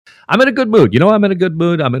I'm in a good mood. I'm in a good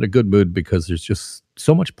mood. I'm in a good mood because there's just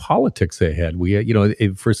so much politics ahead.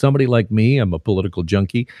 For somebody like me, I'm a political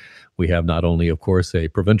junkie. We have not only, of course, a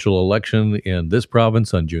provincial election in this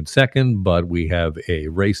province on June 2nd, but we have a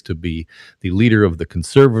race to be the leader of the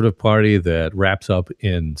Conservative Party that wraps up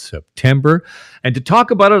in September. And to talk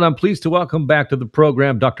about it, I'm pleased to welcome back to the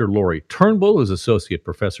program Dr. Lori Turnbull, who's Associate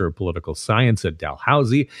Professor of Political Science at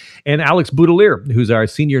Dalhousie, and Alex Boudelier, who's our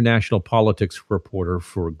Senior National Politics Reporter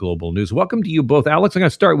for Global News. Welcome to you both. Alex, I'm going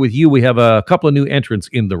to start with you. We have a couple of new entrants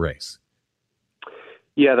in the race.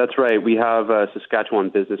 Yeah, that's right. We have a Saskatchewan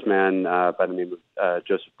businessman by the name of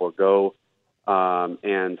Joseph Bourgault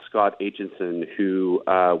and Scott Aitchison, who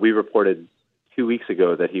we reported 2 weeks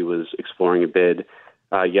ago that he was exploring a bid.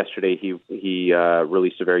 Yesterday, he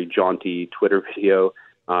released a very jaunty Twitter video.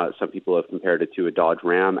 Some people have compared it to a Dodge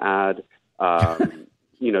Ram ad,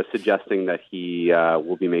 suggesting that he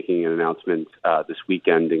will be making an announcement this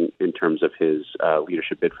weekend in terms of his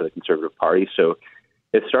leadership bid for the Conservative Party. So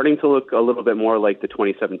it's starting to look a little bit more like the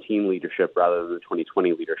 2017 leadership rather than the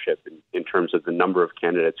 2020 leadership in terms of the number of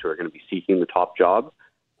candidates who are going to be seeking the top job.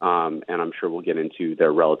 And I'm sure we'll get into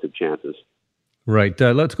their relative chances. Right.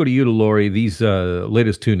 Let's go to you, Lori. These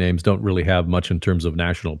latest two names don't really have much in terms of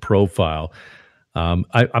national profile. I'm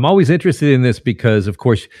always interested in this because, of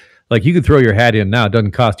course, like you can throw your hat in now. It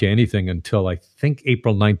doesn't cost you anything until I think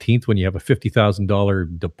April 19th when you have a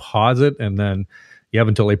 $50,000 deposit. And then you have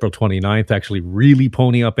until April 29th to actually really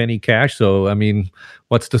pony up any cash. So, I mean,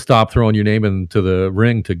 what's to stop throwing your name into the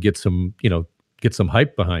ring to get some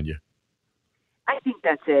hype behind you? I think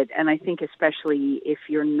that's it. And I think especially if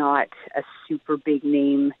you're not a super big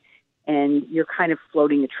name and you're kind of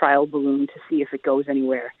floating a trial balloon to see if it goes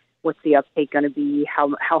anywhere. What's the uptake going to be?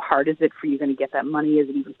 How hard is it for you going to get that money? Is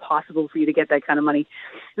it even possible for you to get that kind of money?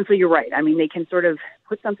 And so you're right. I mean, they can sort of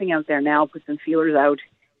put something out there now, put some feelers out,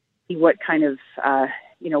 see what kind of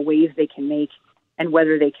waves they can make and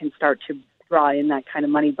whether they can start to draw in that kind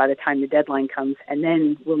of money by the time the deadline comes, and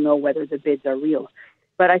then we'll know whether the bids are real.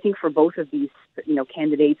 But I think for both of these,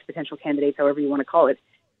 potential candidates, however you want to call it,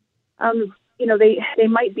 they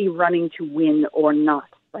might be running to win or not,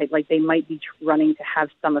 right? Like they might be running to have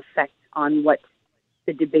some effect on what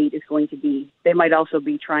the debate is going to be. They might also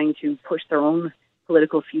be trying to push their own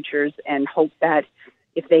political futures and hope that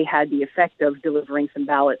if they had the effect of delivering some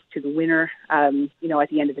ballots to the winner, at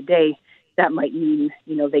the end of the day, that might mean,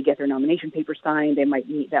 they get their nomination paper signed. That might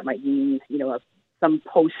mean, some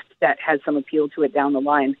post that has some appeal to it down the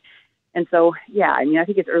line. And so, I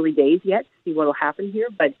think it's early days yet to see what will happen here,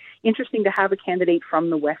 but interesting to have a candidate from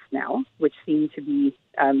the West now, which seemed to be,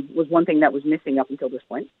 was one thing that was missing up until this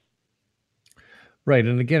point. Right.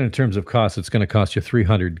 And again, in terms of cost, it's going to cost you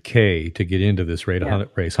 $300K to get into this race.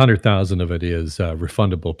 $100,000 of it is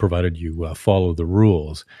refundable, provided you follow the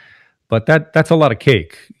rules. But that's a lot of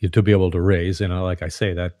cake to be able to raise. And like I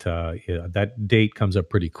say, that date comes up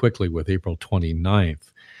pretty quickly with April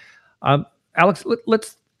 29th. Alex,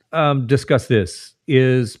 let's discuss this.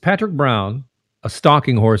 Is Patrick Brown a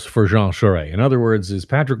stalking horse for Jean Charest? In other words, is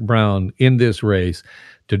Patrick Brown in this race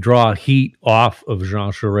to draw heat off of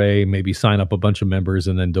Jean Charest, maybe sign up a bunch of members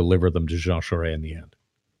and then deliver them to Jean Charest in the end?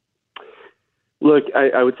 Look,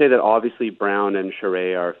 I would say that obviously Brown and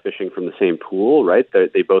Charest are fishing from the same pool, right?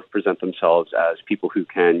 They both present themselves as people who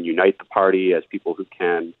can unite the party, as people who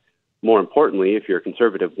can, more importantly, if you're a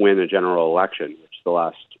conservative, win a general election, which the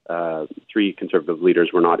last three conservative leaders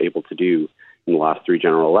were not able to do in the last three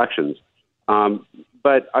general elections.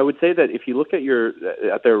 But I would say that if you look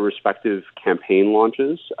at their respective campaign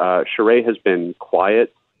launches, Charest has been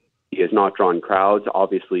quiet. He has not drawn crowds.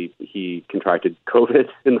 Obviously, he contracted COVID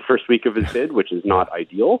in the first week of his bid, which is not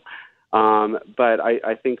ideal. But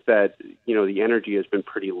I think that, the energy has been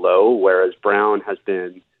pretty low, whereas Brown has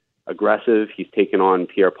been aggressive. He's taken on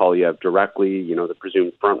Pierre Poilievre directly, the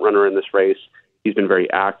presumed front runner in this race. He's been very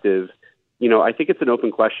active. I think it's an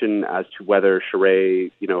open question as to whether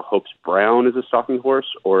Charest, hopes Brown is a stalking horse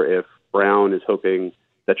or if Brown is hoping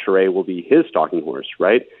that Charest will be his stalking horse,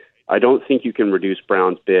 right? I don't think you can reduce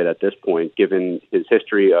Brown's bid at this point, given his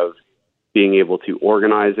history of being able to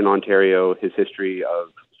organize in Ontario, his history of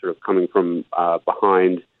sort of coming from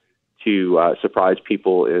behind to surprise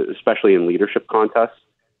people, especially in leadership contests.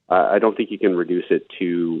 I don't think you can reduce it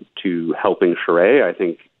to helping Charest. I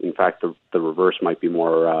think, in fact, the reverse might be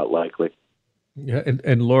more likely. Yeah,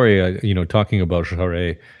 and Lori, talking about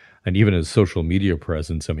Charest and even his social media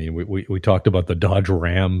presence, I mean, we talked about the Dodge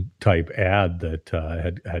Ram type ad that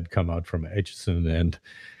had come out from Aitchison, and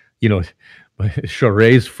you know,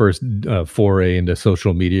 Charest's first foray into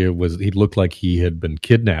social media was he looked like he had been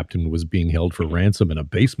kidnapped and was being held for ransom in a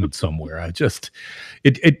basement somewhere.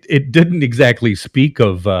 It didn't exactly speak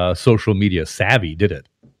of social media savvy, did it?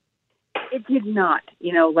 It did not.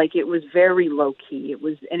 Like it was very low key. It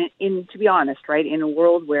was, and to be honest, right, in a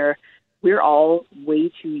world where we're all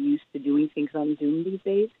way too used to doing things on Zoom these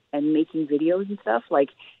days and making videos and stuff, like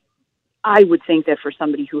I would think that for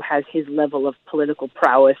somebody who has his level of political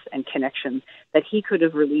prowess and connection, that he could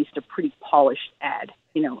have released a pretty polished ad,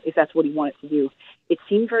 if that's what he wanted to do. It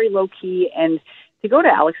seemed very low key. And to go to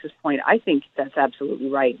Alex's point, I think that's absolutely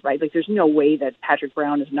right? Like there's no way that Patrick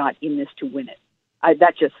Brown is not in this to win it.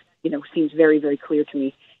 That just, seems very, very clear to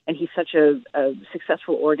me. And he's such a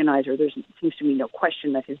successful organizer. There seems to be no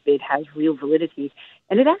question that his bid has real validity.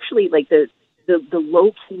 And it actually, like the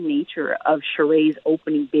low-key nature of Charest's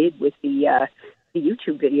opening bid with the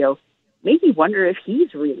YouTube video made me wonder if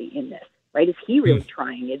he's really in this, right? Is he really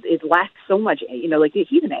trying? It lacks so much, like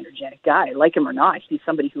he's an energetic guy, like him or not. He's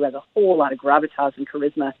somebody who has a whole lot of gravitas and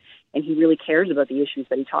charisma, and he really cares about the issues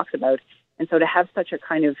that he talks about. And so to have such a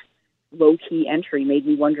kind of low-key entry made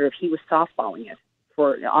me wonder if he was softballing it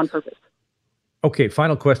on purpose. Okay,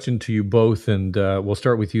 final question to you both, and we'll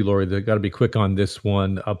start with you, Lori. They've got to be quick on this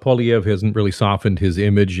one. Poilievre hasn't really softened his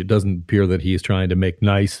image. It doesn't appear that he's trying to make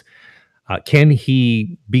nice. Can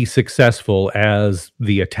he be successful as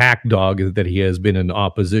the attack dog that he has been in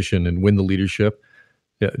opposition and win the leadership?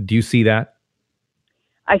 Do you see that?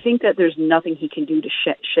 I think that there's nothing he can do to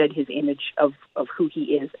shed his image of who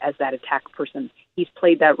he is as that attack person. He's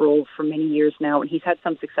played that role for many years now, and he's had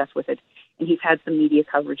some success with it, and he's had some media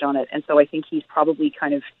coverage on it. And so I think he's probably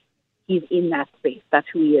he's in that space. That's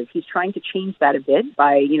who he is. He's trying to change that a bit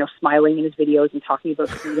by, smiling in his videos and talking about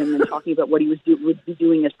freedom and talking about what he would be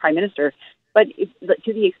doing as prime minister. But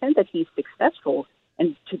to the extent that he's successful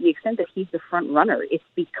and to the extent that he's the front runner, it's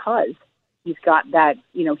because he's got that,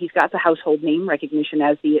 he's got the household name recognition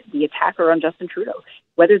as the attacker on Justin Trudeau.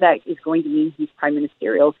 Whether that is going to mean he's prime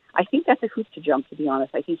ministerial, I think that's a hoop to jump, to be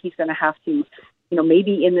honest. I think he's going to have to,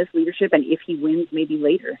 maybe in this leadership, and if he wins, maybe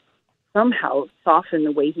later, somehow soften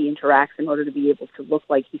the way he interacts in order to be able to look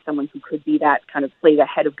like he's someone who could be that kind of play the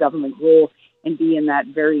head of government role and be in that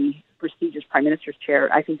very prestigious prime minister's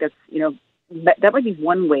chair. I think that's, that might be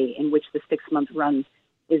one way in which the 6-month run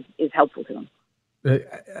is helpful to him.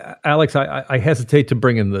 Alex, I hesitate to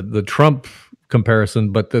bring in the Trump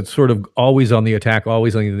comparison, but that's sort of always on the attack.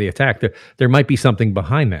 There might be something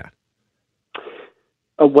behind that.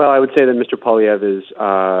 Well, I would say that Mr. Poilievre is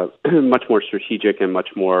much more strategic and much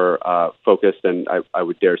more focused, and I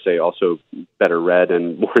would dare say also better read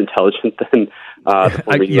and more intelligent than the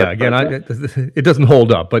former US president. It doesn't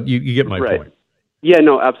hold up, but you get my point. Yeah,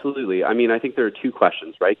 no, absolutely. I mean, I think there are two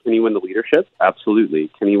questions, right? Can he win the leadership?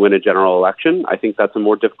 Absolutely. Can he win a general election? I think that's a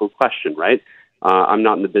more difficult question, right? I'm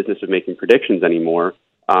not in the business of making predictions anymore.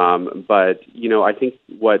 But, I think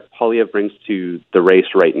what Poilievre brings to the race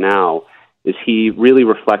right now is he really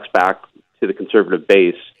reflects back to the Conservative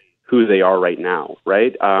base who they are right now,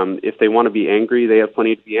 right? If they want to be angry, they have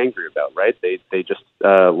plenty to be angry about, right? They just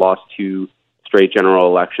lost 2 straight general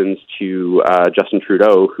elections to Justin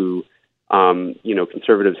Trudeau, who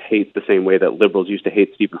Conservatives hate the same way that Liberals used to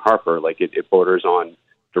hate Stephen Harper. Like it borders on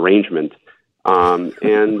derangement. I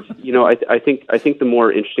think the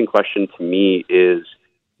more interesting question to me is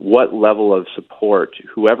what level of support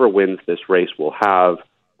whoever wins this race will have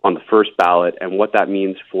on the first ballot, and what that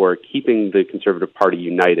means for keeping the Conservative Party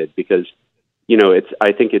united. Because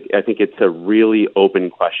I think it's a really open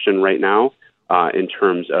question right now in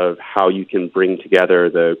terms of how you can bring together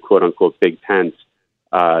the quote unquote big tents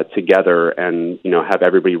together and, have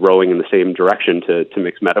everybody rowing in the same direction to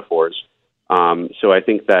mix metaphors. So I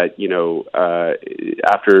think that,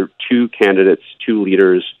 after 2 candidates, 2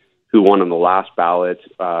 leaders who won on the last ballot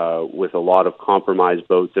with a lot of compromised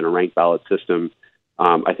votes in a ranked ballot system,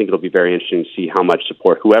 I think it'll be very interesting to see how much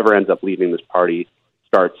support whoever ends up leading this party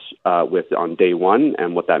starts with on day one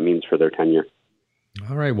and what that means for their tenure.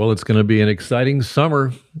 All right. Well, it's going to be an exciting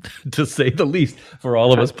summer, to say the least, for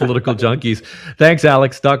all of us political junkies. Thanks,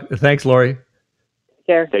 Alex. Thanks, Lori. Take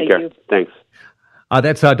care. You. Thanks.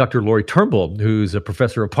 That's Dr. Lori Turnbull, who's a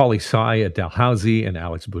professor of poli-sci at Dalhousie, and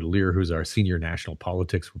Alex Boudelier, who's our senior national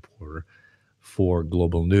politics reporter for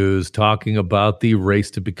Global News, talking about the race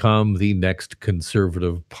to become the next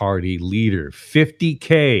Conservative Party leader.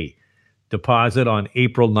 $50K deposit on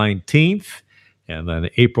April 19th. And then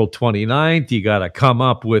April 29th, you got to come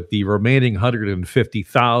up with the remaining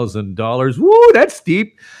 $150,000. Woo, that's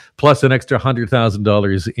steep. Plus an extra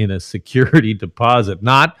 $100,000 in a security deposit.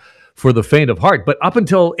 Not for the faint of heart. But up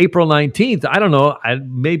until April 19th, I don't know,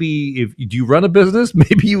 maybe if do you run a business,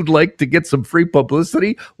 maybe you'd like to get some free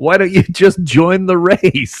publicity. Why don't you just join the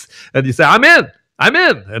race? And you say, I'm in.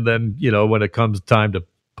 And then, when it comes time to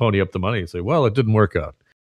pony up the money, you say, well, it didn't work out.